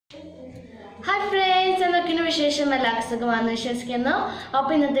Hi friends, എന്തൊക്കെയാണ് വിശേഷം? എല്ലാവർക്കും സുഖമാണെന്ന് വിശ്വസിക്കുന്നു.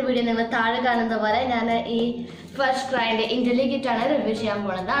 അപ്പോൾ ഇന്നത്തെ വീഡിയോ നിങ്ങൾ താഴെ കാണുന്ന പോലെ ഞാൻ ഈ Firstcry Intellikit ആണ് റിവ്യൂ ചെയ്യാൻ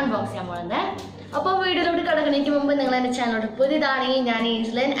പോകുന്നത്, അൺബോക്സ് ചെയ്യാൻ പോകുന്നത്. അപ്പോൾ വീഡിയോയിലോട്ട് കടക്കുന്നതിന് മുമ്പ് നിങ്ങൾ എൻ്റെ ചാനലോട്ട് പുതിയതാണെങ്കിൽ ഞാൻ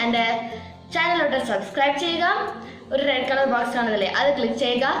Angelin എൻ്റെ ചാനലോട്ട് സബ്സ്ക്രൈബ് ചെയ്യുക. ഒരു റെഡ് കളർ ബോക്സ് കാണുന്നില്ലേ, അത് ക്ലിക്ക്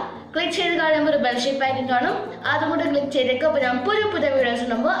ചെയ്യുക. ക്ലിക്ക് ചെയ്ത് കഴിയുമ്പോൾ ഒരു ബെൽ ഷേപ്പ് ഐക്കൺ കാണും, അതും കൂടെ ക്ലിക്ക് ചെയ്തേക്കുക. അപ്പോൾ ഞാൻ പുതിയ വീഡിയോസ്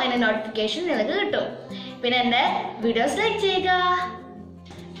ഉണ്ടാകുമ്പോൾ അതിൻ്റെ നോട്ടിഫിക്കേഷൻ നിങ്ങൾക്ക് കിട്ടും. പിന്നെ എൻ്റെ വീഡിയോസ് ലൈക്ക് ചെയ്യുക.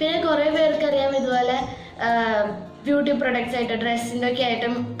 പിന്നെ കുറേ പേർക്ക് അറിയാം ഇതുപോലെ ബ്യൂട്ടി പ്രൊഡക്ട്സ് ആയിട്ട് ഡ്രസ്സിൻ്റെ ഒക്കെ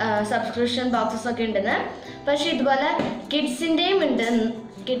ആയിട്ടും സബ്സ്ക്രിപ്ഷൻ ബോക്സസ് ഒക്കെ ഉണ്ടെന്ന്. പക്ഷെ ഇതുപോലെ കിഡ്സിൻ്റെയും ഉണ്ട്,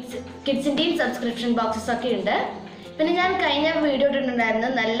 കിഡ്സിൻ്റെയും സബ്സ്ക്രിപ്ഷൻ ബോക്സസ് ഒക്കെ ഉണ്ട്. പിന്നെ ഞാൻ കഴിഞ്ഞ വീഡിയോ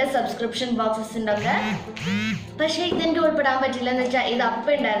ഇട്ടിട്ടുണ്ടായിരുന്നു നല്ല സബ്സ്ക്രിപ്ഷൻ ബോക്സസിൻ്റെ ഒക്കെ. പക്ഷേ ഇതെനിക്ക് ഉൾപ്പെടാൻ പറ്റില്ല എന്ന് വെച്ചാൽ ഇത്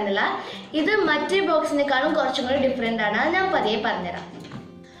അപ്പം ഉണ്ടായിരുന്നില്ല. ഇത് മറ്റേ ബോക്സിനേക്കാളും കുറച്ചും കൂടി ഡിഫറെൻ്റ് ആണ്, ഞാൻ പതിയെ പറഞ്ഞുതരാം.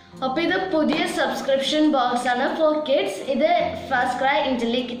 അപ്പോൾ ഇത് പുതിയ സബ്സ്ക്രിപ്ഷൻ ബോക്സ് ആണ് ഫോർ കിഡ്സ്. ഇത് Firstcry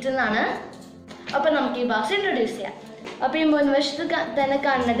Intellikit എന്നാണ്. അപ്പോൾ നമുക്ക് ഈ ബോക്സ് ഇൻട്രൊഡ്യൂസ് ചെയ്യാം. അപ്പോൾ ഈ മുൻവശത്ത് തന്നെ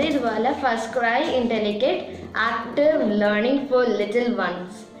കാണുന്നത് ഇതുപോലെ Firstcry Intellikit active learning four little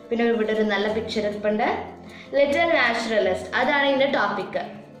once. പിന്നെ ഇവിടെ ഒരു നല്ല പിക്ചർ ഇരിപ്പുണ്ട്, ലിറ്റിൽ നാച്ചുറലിസ്റ്റ്, അതാണ് ഇതിൻ്റെ ടോപ്പിക്ക്.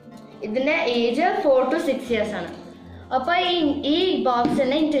 ഇതിൻ്റെ ഏജ് 4 to 6 years ആണ്. അപ്പോൾ ഈ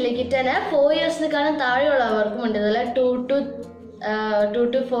ബോക്സിന് Intellikitന് 4 yearsനേക്കാളും താഴെയുള്ളവർക്കും ഉണ്ട്, ഇതുപോലെ 2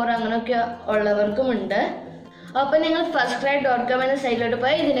 to 4 അങ്ങനെയൊക്കെ ഉള്ളവർക്കും ഉണ്ട്. അപ്പോൾ നിങ്ങൾ firstcry.com എന്ന സൈറ്റിലോട്ട്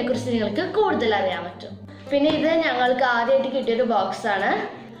പോയി ഇതിനെക്കുറിച്ച് നിങ്ങൾക്ക് കൂടുതൽ അറിയാൻ പറ്റും. പിന്നെ ഇത് ഞങ്ങൾക്ക് ആദ്യമായിട്ട് കിട്ടിയൊരു ബോക്സാണ്.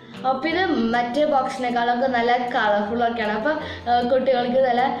 അപ്പോൾ ഇത് മറ്റേ ബോക്സിനേക്കാളൊക്കെ നല്ല കളർഫുള്ളൊക്കെയാണ്. അപ്പോൾ കുട്ടികൾക്ക്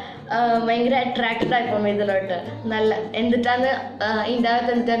നല്ല ഭയങ്കര അട്രാക്റ്റഡ് ആയിപ്പോകും ഇതിലോട്ട്. നല്ല എന്തിട്ടാന്ന് ഇതിൻ്റെ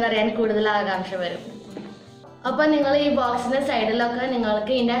അകത്ത് എന്താണെന്ന് അറിയാൻ കൂടുതൽ ആകാംക്ഷ വരും. അപ്പോൾ നിങ്ങൾ ഈ ബോക്സിൻ്റെ സൈഡിലൊക്കെ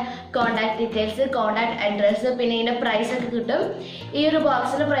നിങ്ങൾക്ക് ഇതിൻ്റെ കോൺടാക്ട് ഡീറ്റെയിൽസ്, കോൺടാക്ട് അഡ്രസ്സ്, പിന്നെ ഇതിൻ്റെ പ്രൈസൊക്കെ കിട്ടും. ഈ ഒരു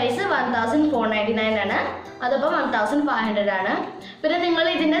ബോക്സിൻ്റെ പ്രൈസ് 1499 ആണ്, അതപ്പോൾ 1500 ആണ്. പിന്നെ നിങ്ങൾ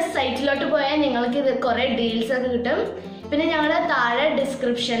ഇതിൻ്റെ സൈറ്റിലോട്ട് പോയാൽ നിങ്ങൾക്ക് ഇത് കുറേ ഡീൽസൊക്കെ കിട്ടും. പിന്നെ ഞങ്ങളുടെ താഴെ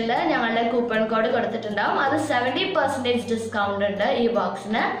ഡിസ്ക്രിപ്ഷനിൽ ഞങ്ങളുടെ കൂപ്പൺ കോഡ് കൊടുത്തിട്ടുണ്ടാവും, അത് 70% ഡിസ്കൗണ്ട് ഉണ്ട് ഈ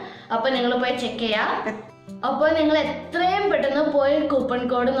ബോക്സിന്. അപ്പോൾ നിങ്ങൾ പോയി ചെക്ക് ചെയ്യാം. അപ്പോൾ നിങ്ങൾ എത്രയും പെട്ടെന്ന് പോയി കൂപ്പൺ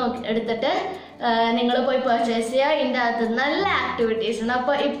കോഡ് എടുത്തിട്ട് നിങ്ങൾ പോയി പർച്ചേസ് ചെയ്യുക. ഇതിൻ്റെ അകത്ത് നല്ല ആക്ടിവിറ്റീസ് ഉണ്ട്,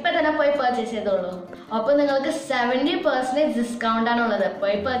 അപ്പോൾ ഇപ്പം തന്നെ പോയി പർച്ചേസ് ചെയ്തോളൂ. അപ്പോൾ നിങ്ങൾക്ക് 70% ഡിസ്കൗണ്ട് ആണുള്ളത്,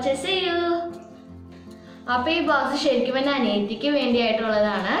 പോയി പർച്ചേസ് ചെയ്യൂ. അപ്പോൾ ഈ ബോക്സ് ശരിക്കും എൻ്റെ അനിയത്തിക്ക്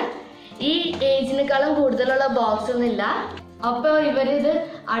വേണ്ടിയായിട്ടുള്ളതാണ്. ഈ ഏജിനേക്കാളും കൂടുതലുള്ള ബോക്സ് ഒന്നുമില്ല. അപ്പോൾ ഇവരിത്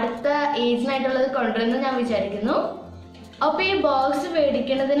അടുത്ത ഏജിനായിട്ടുള്ളത് കൊണ്ടുവരുമെന്ന് ഞാൻ വിചാരിക്കുന്നു. അപ്പോൾ ഈ ബോക്സ്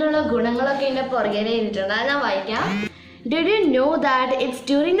മേടിക്കുന്നതിനുള്ള ഗുണങ്ങളൊക്കെ ഇതിൻ്റെ പുറകെ എഴുതിയിട്ടുണ്ട്, അത് ഞാൻ വായിക്കാം. Did you know that it's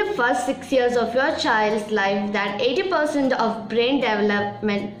during the first 6 years of your child's life that 80% of brain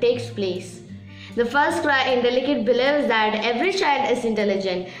development takes place? The Firstcry Intellikit believes that every child is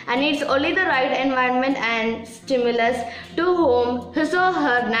intelligent and needs only the right environment and stimulus to hone his or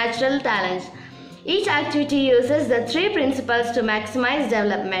her natural talents. Each activity uses the 3 principles to maximize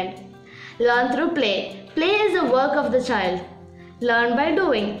development. Learn through play. Play is the work of the child. Learn by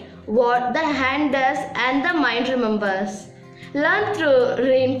doing what the hand does and the mind remembers. Learn through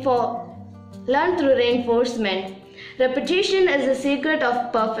reinforcement. Repetition is the secret of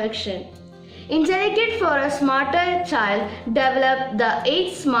perfection. Intellikit for a smarter child develop the 8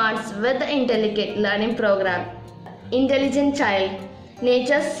 smarts with the Intellikit learning program. Intelligent child: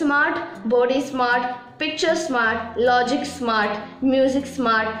 nature smart, body smart, picture smart, logic smart, music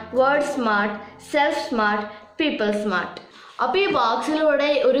smart, word smart, self smart, people smart. അപ്പോൾ ഈ ബോക്സിലൂടെ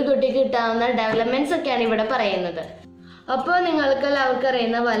ഒരു കുട്ടിക്ക് കിട്ടാവുന്ന developments ഒക്കെയാണ് ഇവിടെ പറയുന്നത്. അപ്പോൾ നിങ്ങൾക്ക് എല്ലാവർക്കും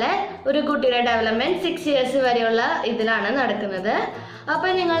അറിയുന്ന പോലെ ഒരു കുട്ടിയുടെ ഡെവലപ്മെൻറ്റ് 6 years വരെയുള്ള ഇതിലാണ് നടക്കുന്നത്. അപ്പോൾ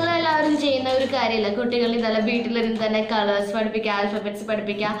നിങ്ങൾ എല്ലാവരും ചെയ്യുന്ന ഒരു കാര്യമില്ല, കുട്ടികൾ ഇതെല്ലാം വീട്ടിലിരുന്ന് തന്നെ കളേഴ്സ് പഠിപ്പിക്കുക, ആൽഫബറ്റ്സ്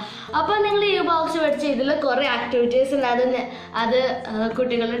പഠിപ്പിക്കുക. അപ്പോൾ നിങ്ങൾ ഈ ബോക്സ് പഠിച്ച് ഇതിൽ കുറേ ആക്ടിവിറ്റീസ് ഉണ്ട്, അത്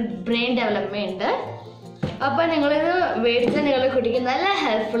കുട്ടികളുടെ ബ്രെയിൻ ഡെവലപ്മെൻറ്റ്. അപ്പോൾ നിങ്ങളിത് മേടിച്ചാൽ നിങ്ങളുടെ കുട്ടിക്ക് നല്ല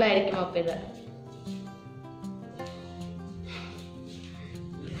ഹെൽപ്ഫുൾ ആയിരിക്കും. അപ്പോൾ ഇത്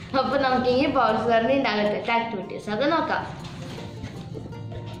അപ്പോൾ നമുക്ക് ഈ ബോക്സ് പറഞ്ഞ അകത്തെ ആക്ടിവിറ്റീസ് അത് നോക്കാം.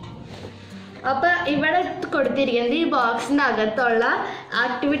 അപ്പോൾ ഇവിടെ കൊടുത്തിരിക്കുന്നത് ഈ ബോക്സിൻ്റെ അകത്തുള്ള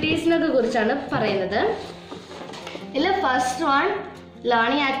ആക്ടിവിറ്റീസിനൊക്കെ കുറിച്ചാണ് പറയുന്നത്. ഇതിൽ ഫസ്റ്റ് വൺ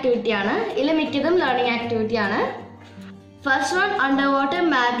ലേണിംഗ് ആക്ടിവിറ്റി ആണ്. ഇതിൽ മിക്കതും ലേണിംഗ് ആക്ടിവിറ്റി ആണ്. First one under water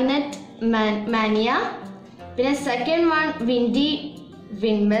magnet മാനിയ. പിന്നെ second one windy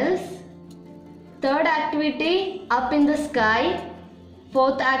വിൻഡ്മിൽസ്. Third activity up in the sky.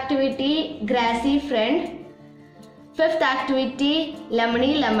 Fourth activity grassy friend. Fifth activity lemony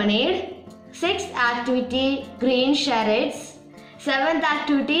lemonade. Sixth activity green charades. Seventh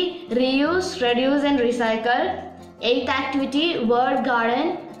activity reuse, reduce and recycle. Eighth activity word garden.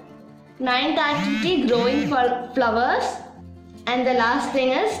 Ninth activity growing flowers. And the last thing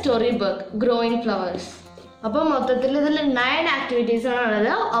is storybook, growing flowers. അപ്പോൾ മൊത്തത്തിൽ ഇതിൽ 9 activities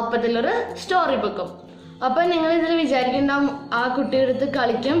ആണുള്ളത്. ഒപ്പത്തിലൊരു story ബുക്കും. അപ്പോൾ നിങ്ങൾ ഇതിൽ വിചാരിക്കുന്നുണ്ടാവും ആ കുട്ടിയെടുത്ത്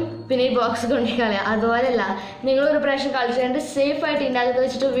കളിക്കും പിന്നെ ഈ ബോക്സ് കൊണ്ട് കളയാം. അതുപോലെയല്ല, നിങ്ങളൊരു പ്രാവശ്യം കളിച്ചുകൊണ്ട് സേഫായിട്ട് ഇതിൻ്റെ അകത്ത്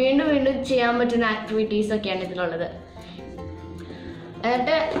വെച്ചിട്ട് വീണ്ടും വീണ്ടും ചെയ്യാൻ പറ്റുന്ന ആക്ടിവിറ്റീസ് ഒക്കെയാണ് ഇതിലുള്ളത്.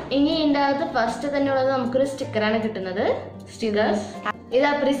 എന്നിട്ട് ഇനി ഇതിൻ്റെ അകത്ത് ഫസ്റ്റ് തന്നെ ഉള്ളത് നമുക്കൊരു സ്റ്റിക്കറാണ് കിട്ടുന്നത്. സ്റ്റിക്കേഴ്സ് ഇത്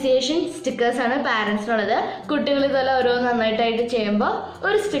അപ്രീസിയേഷൻ സ്റ്റിക്കേഴ്സ് ആണ് പാരൻസിനുള്ളത്. കുട്ടികൾ ഇതെല്ലാം ഓരോ നന്നായിട്ടായിട്ട് ചെയ്യുമ്പോൾ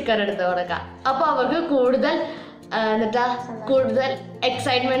ഒരു സ്റ്റിക്കർ എടുത്ത് കൊടുക്കാം. അപ്പോൾ അവർക്ക് കൂടുതൽ കൂടുതൽ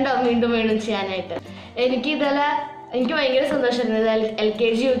എക്സൈറ്റ്മെന്റ് ആവും വീണ്ടും വീണ്ടും ചെയ്യാനായിട്ട്. എനിക്ക് ഭയങ്കര സന്തോഷമായിരുന്നു.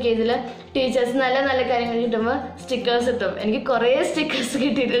 LKG UKG ടീച്ചേഴ്സ് നല്ല നല്ല കാര്യങ്ങൾ കിട്ടുമ്പോൾ സ്റ്റിക്കേഴ്സ് കിട്ടും. എനിക്ക് കുറേ സ്റ്റിക്കേഴ്സ്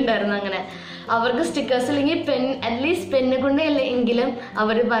കിട്ടിയിട്ടുണ്ടായിരുന്നു. അങ്ങനെ അവർക്ക് സ്റ്റിക്കേഴ്സ് ഇല്ലെങ്കിൽ അറ്റ്ലീസ്റ്റ് പെണ്ണ് കൊണ്ട് എങ്കിലും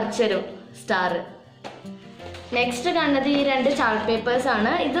അവർ പറിച്ചു തരും സ്റ്റാർ. നെക്സ്റ്റ് കാണുന്നത് ഈ 2 ചാർട്ട് പേപ്പേഴ്സ്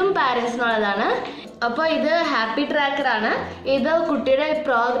ആണ്. ഇതും പാരൻസിനുള്ളതാണ്. അപ്പോൾ ഇത് ഹാപ്പി ട്രാക്കറാണ്. ഇത് കുട്ടിയുടെ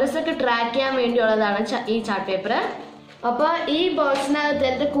പ്രോഗ്രസ് ഒക്കെ ട്രാക്ക് ചെയ്യാൻ വേണ്ടിയുള്ളതാണ് ഈ ചാർട്ട് പേപ്പർ. അപ്പോൾ ഈ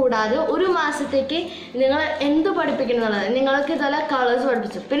ബോക്സിനകത്ത് കൂടാതെ ഒരു മാസത്തേക്ക് നിങ്ങൾ എന്ത് പഠിപ്പിക്കണം എന്നുള്ളത്, നിങ്ങൾക്ക് ഇതെല്ലാം കളേഴ്സ്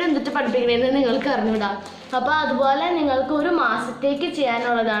പഠിപ്പിച്ചു പിന്നെ എന്തിട്ട് പഠിപ്പിക്കണമെന്ന് നിങ്ങൾക്ക് അറിഞ്ഞുവിടാം. അപ്പോൾ അതുപോലെ നിങ്ങൾക്ക് ഒരു മാസത്തേക്ക്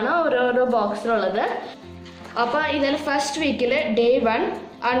ചെയ്യാനുള്ളതാണ് ഓരോരോ ബോക്സിലുള്ളത്. അപ്പോൾ ഇതിൽ ഫസ്റ്റ് വീക്കിൽ ഡേ 1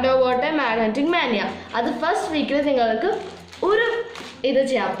 അണ്ടർ വാട്ടർ മാഗ്നറ്റിക് മാനിയ. അത് ഫസ്റ്റ് വീക്കിൽ നിങ്ങൾക്ക് ഒരു ഇത്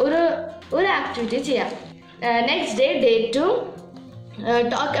ചെയ്യാം, ഒരു ആക്ടിവിറ്റി ചെയ്യാം. Next day 2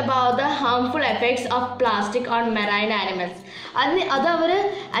 talk about the harmful effects of plastic on marine animals. അത് അവർ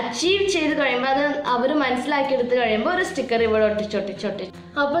അച്ചീവ് ചെയ്ത് കഴിയുമ്പോൾ, അത് അവർ മനസ്സിലാക്കിയെടുത്ത് കഴിയുമ്പോൾ ഒരു സ്റ്റിക്കർ ഇവിടെ ഒട്ടിച്ചൊട്ടിച്ചൊട്ടി.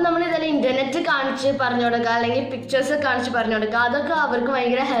 അപ്പോൾ നമ്മൾ ഇതെല്ലാം ഇന്റർനെറ്റ് കാണിച്ച് പറഞ്ഞു കൊടുക്കുക, അല്ലെങ്കിൽ പിക്ചേഴ്സ് കാണിച്ച് പറഞ്ഞു കൊടുക്കുക. അതൊക്കെ അവർക്ക്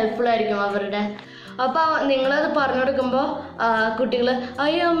ഭയങ്കര ഹെൽപ്ഫുൾ ആയിരിക്കും അവരുടെ. അപ്പോൾ നിങ്ങളത് പറഞ്ഞു കൊടുക്കുമ്പോൾ കുട്ടികൾ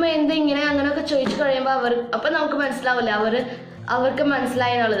അയ്യോ അമ്മ എന്താ ഇങ്ങനെ അങ്ങനെയൊക്കെ ചോദിച്ചു കഴിയുമ്പോൾ അപ്പോൾ നമുക്ക് മനസ്സിലാവില്ല അവർക്ക്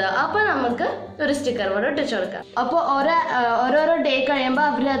മനസ്സിലായി എന്നുള്ളത്. അപ്പോൾ നമുക്ക് ഒരു സ്റ്റിക്കർ കൂടെ ഒട്ടിച്ചു കൊടുക്കാം. അപ്പോൾ ഓരോരോ ഡേ കഴിയുമ്പോൾ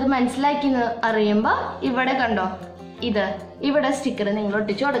അവർ അത് മനസ്സിലാക്കി അറിയുമ്പോൾ ഇവിടെ കണ്ടോ, ഇവിടെ സ്റ്റിക്കർ നിങ്ങൾ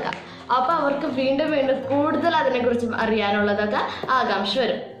ഒട്ടിച്ചു കൊടുക്കാം. അപ്പോൾ അവർക്ക് വീണ്ടും വീണ്ടും കൂടുതൽ അതിനെക്കുറിച്ച് അറിയാനുള്ളതൊക്കെ ആകാംക്ഷ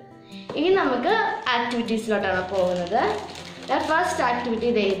വരും. ഇനി നമുക്ക് ആക്ടിവിറ്റീസിലോട്ടാണ് പോകുന്നത്. ഫസ്റ്റ്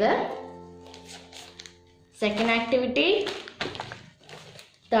ആക്ടിവിറ്റി ഇത്, second activity,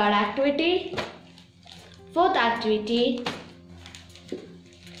 third activity, fourth activity,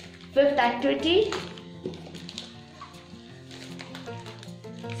 fifth activity,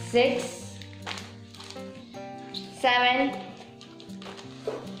 6, 7,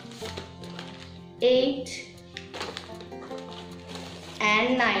 8 and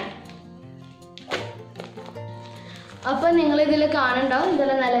 9. അപ്പോൾ നിങ്ങൾ ഇതിൽ കാണുന്നുണ്ടാവും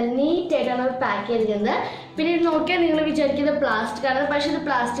ഇതെല്ലാം നല്ല നീറ്റായിട്ടാണ് പാക്ക് ചെയ്തിരിക്കുന്നത്. പിന്നെ ഇത് നോക്കിയാൽ നിങ്ങൾ വിചാരിക്കുന്നത് പ്ലാസ്റ്റിക് ആണ്, പക്ഷെ ഇത്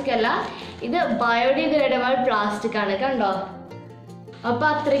പ്ലാസ്റ്റിക് അല്ല, ഇത് ബയോഡിഗ്രേഡബിൾ പ്ലാസ്റ്റിക് ആണ്. കണ്ടോ? അപ്പോൾ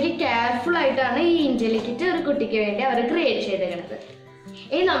അത്രയ്ക്ക് കെയർഫുൾ ആയിട്ടാണ് ഈ ഇന്റലിക്കിറ്റ് ഒരു കുട്ടിക്ക് വേണ്ടി അവർ ക്രിയേറ്റ് ചെയ്തേക്കുന്നത്.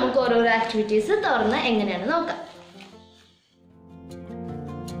 ഇനി നമുക്ക് ഓരോരോ ആക്ടിവിറ്റീസ് തുറന്ന് എങ്ങനെയാണ് നോക്കാം.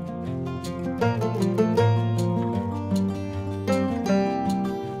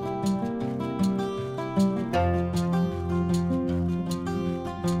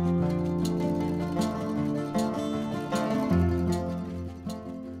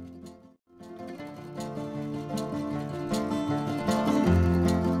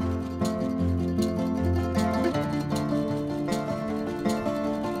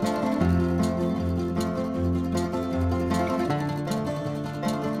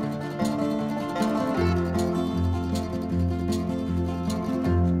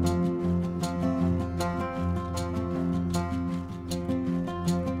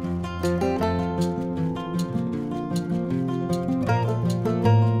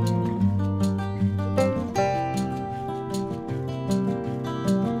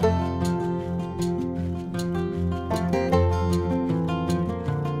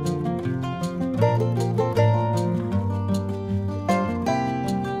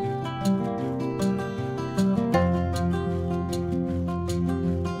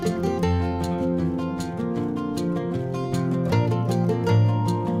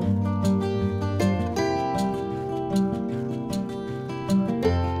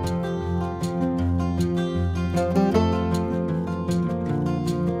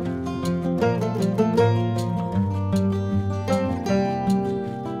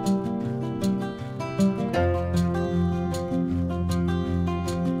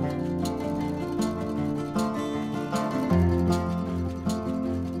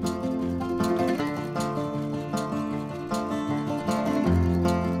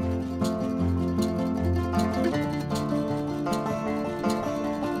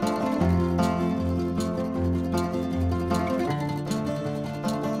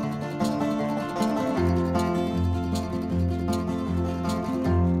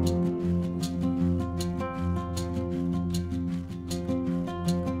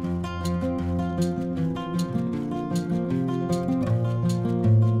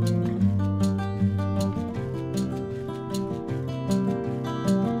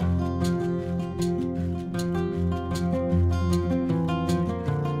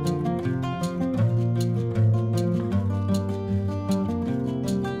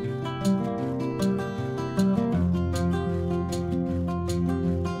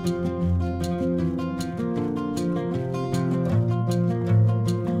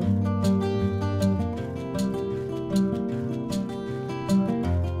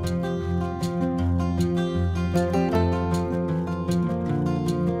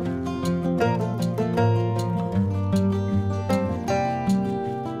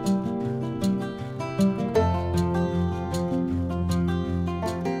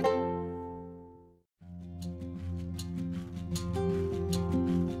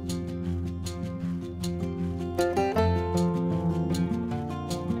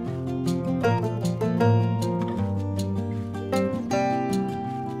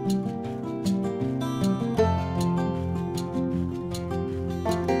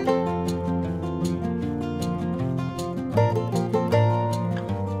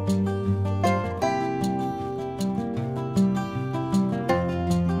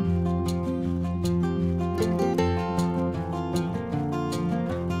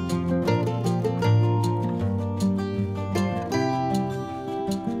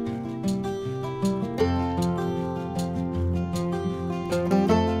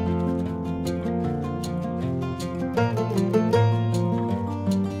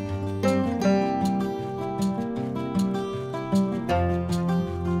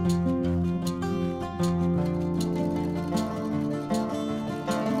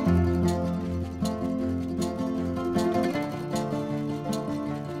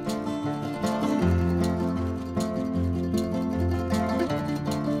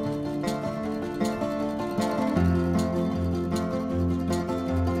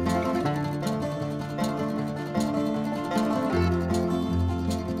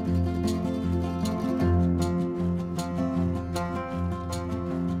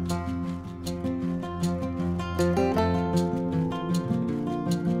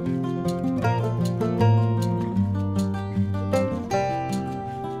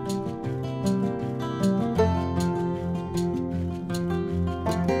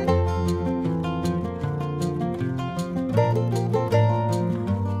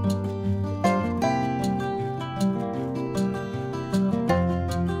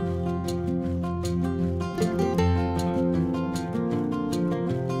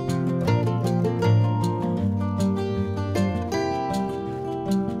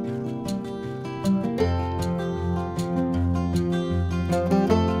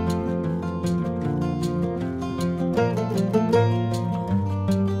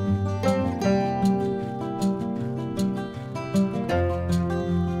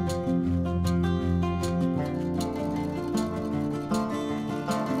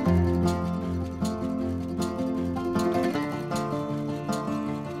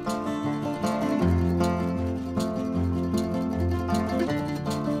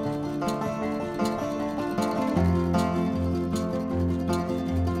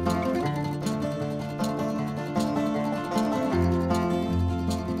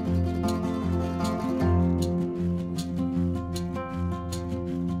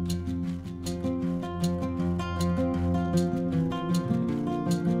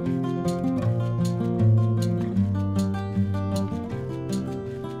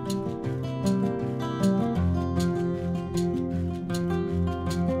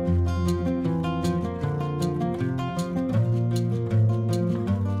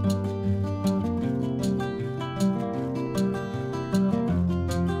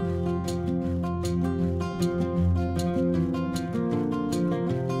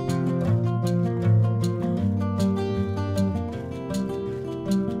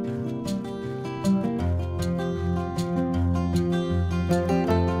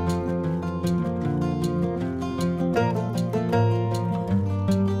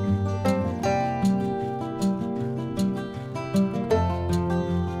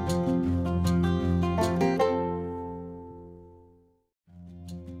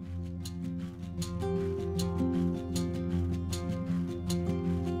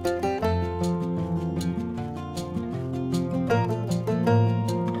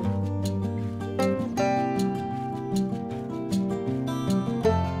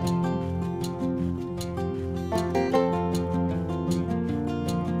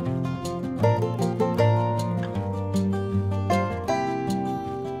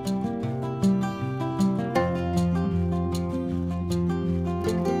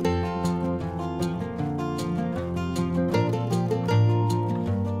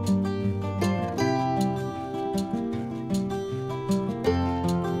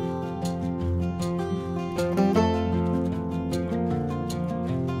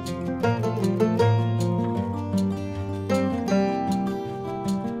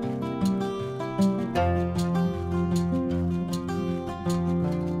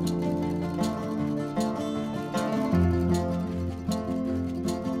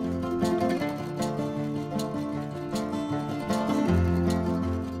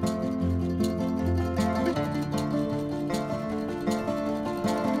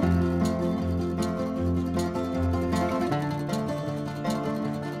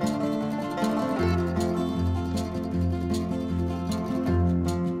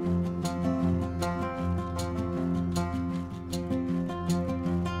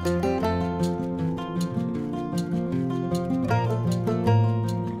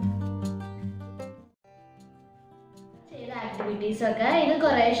 ഒക്കെ ഇത്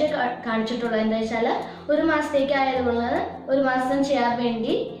കുറേശ്ശെ കാണിച്ചിട്ടുള്ളൂ. എന്താ വെച്ചാൽ ഒരു മാസത്തേക്ക് ആയതുകൊണ്ട് ഒരു മാസം ചെയ്യാൻ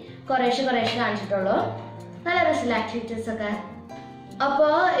വേണ്ടി കുറേശ്ശെ കാണിച്ചിട്ടുള്ളൂ. നല്ല രസമില്ല ആക്ടിവിറ്റീസ് ഒക്കെ.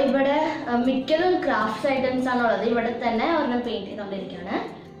 അപ്പോൾ ഇവിടെ മിക്കതും ക്രാഫ്റ്റ്സ് ഐറ്റംസ് ആണുള്ളത്. ഇവിടെ തന്നെ ഒരെണ്ണം പെയിന്റ് ചെയ്തുകൊണ്ടിരിക്കുകയാണ്.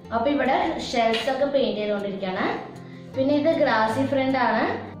 അപ്പോൾ ഇവിടെ ഷെൽസ് ഒക്കെ പെയിന്റ് ചെയ്തുകൊണ്ടിരിക്കുകയാണ്. പിന്നെ ഇത് ഗ്രാസി ഫ്രണ്ട് ആണ്.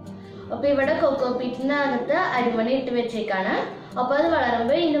 അപ്പോൾ ഇവിടെ കൊക്കോ പീറ്റിനകത്ത് അരിമണി ഇട്ട് വെച്ചേക്കാണ്. അപ്പോൾ അത്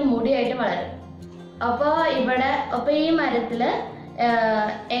വളരുമ്പോൾ ഇതിന് മുടിയായിട്ട് വളരും. അപ്പോൾ ഈ മരത്തിൽ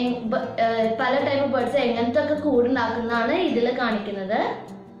പല ടൈപ്പ് ബേർഡ്സ് എങ്ങനത്തെ ഒക്കെ കൂടുണ്ടാക്കുന്നതാണ് ഇതിൽ കാണിക്കുന്നത്.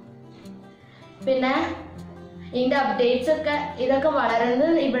 പിന്നെ ഇതിൻ്റെ അപ്ഡേറ്റ്സ് ഒക്കെ ഇതൊക്കെ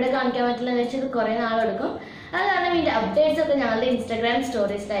വളരുന്നത് ഇവിടെ കാണിക്കാൻ പറ്റില്ല എന്ന് വെച്ചാൽ ഇത് കുറേ നാളെടുക്കും. അത് കാരണം ഇതിൻ്റെ അപ്ഡേറ്റ്സ് ഒക്കെ ഞങ്ങളുടെ ഇൻസ്റ്റാഗ്രാം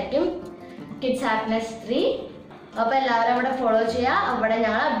സ്റ്റോറീസിലായിരിക്കും, കിഡ്സ് ഹാപ്പിനെസ് 3. അപ്പോൾ എല്ലാവരും അവിടെ ഫോളോ ചെയ്യുക. അവിടെ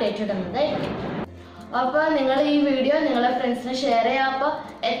ഞങ്ങൾ അപ്ഡേറ്റ് ഇടുന്നതായിരിക്കും. അപ്പോൾ നിങ്ങൾ ഈ വീഡിയോ നിങ്ങളുടെ ഫ്രണ്ട്സിന് ഷെയർ ചെയ്യുക. അപ്പോൾ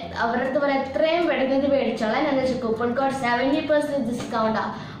അവരുടെ അടുത്ത് പറയാം എത്രയും പെട്ടെന്ന് ഇത് മേടിച്ചോളാം. എന്താ വെച്ചാൽ കൂപ്പൺ കോഡ് 70%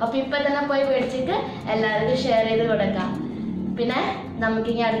 ഡിസ്കൗണ്ടാണ്. അപ്പോൾ ഇപ്പം തന്നെ പോയി മേടിച്ചിട്ട് എല്ലാവർക്കും ഷെയർ ചെയ്ത് കൊടുക്കാം. പിന്നെ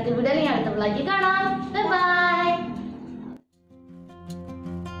നമുക്കിനി അടുത്ത വീഡിയോയിൽ അടുത്ത വ്ളോഗിൽ കാണാം. ബൈ.